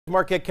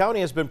Marquette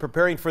County has been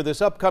preparing for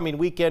this upcoming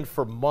weekend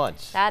for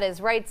months. That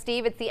is right,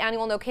 Steve. It's the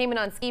annual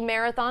Noquemanon Ski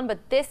Marathon,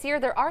 but this year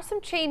there are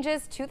some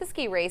changes to the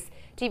ski race.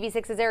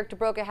 TV6's Eric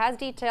DeBroca has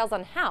details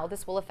on how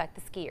this will affect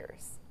the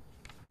skiers.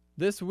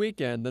 This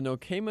weekend, the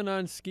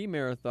Noquemanon Ski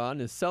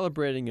Marathon is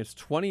celebrating its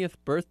 20th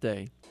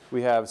birthday.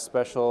 We have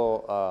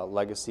special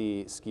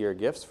legacy skier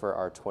gifts for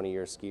our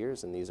 20-year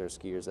skiers, and these are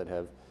skiers that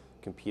have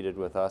competed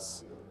with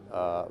us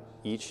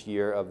each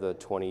year of the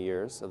 20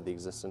 years of the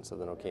existence of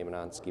the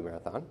Noquemanon Ski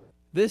Marathon.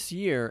 This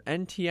year,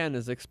 NTN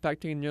is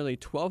expecting nearly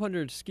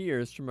 1,200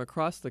 skiers from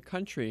across the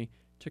country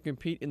to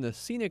compete in the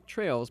scenic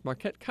trails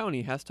Marquette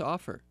County has to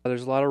offer.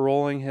 There's a lot of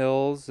rolling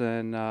hills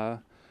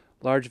and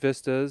large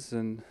vistas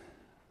and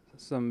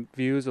some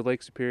views of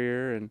Lake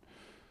Superior and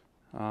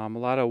a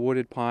lot of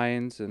wooded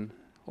pines, and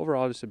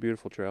overall just a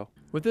beautiful trail.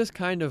 With this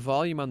kind of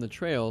volume on the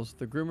trails,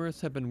 the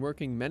groomers have been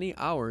working many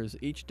hours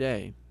each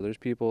day. There's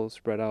people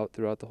spread out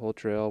throughout the whole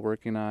trail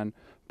working on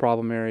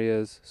problem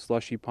areas,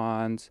 slushy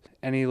ponds,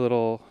 any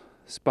little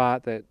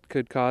spot that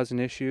could cause an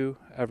issue.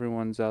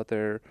 Everyone's out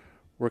there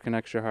working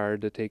extra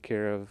hard to take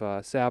care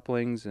of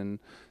saplings and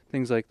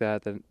things like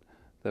that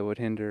would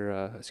hinder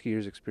a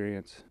skier's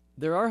experience.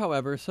 There are,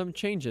 however, some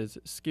changes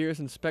skiers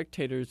and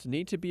spectators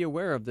need to be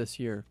aware of this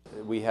year.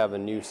 We have a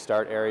new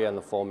start area in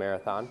the full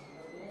marathon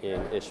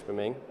in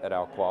Ishpeming at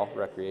Alqual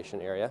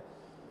Recreation Area.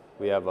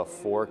 We have a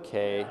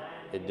 4K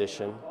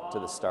addition to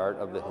the start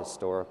of the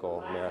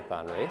historical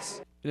marathon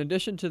race. In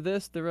addition to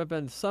this, there have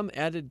been some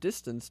added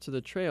distance to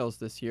the trails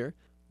this year.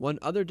 One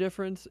other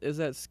difference is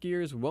that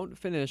skiers won't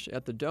finish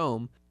at the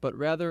Dome, but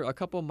rather a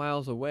couple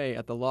miles away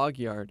at the log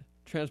yard.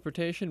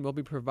 Transportation will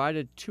be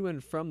provided to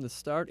and from the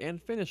start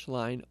and finish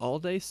line all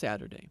day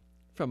Saturday.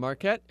 From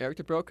Marquette, Eric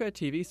DeBroca,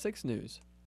 TV6 News.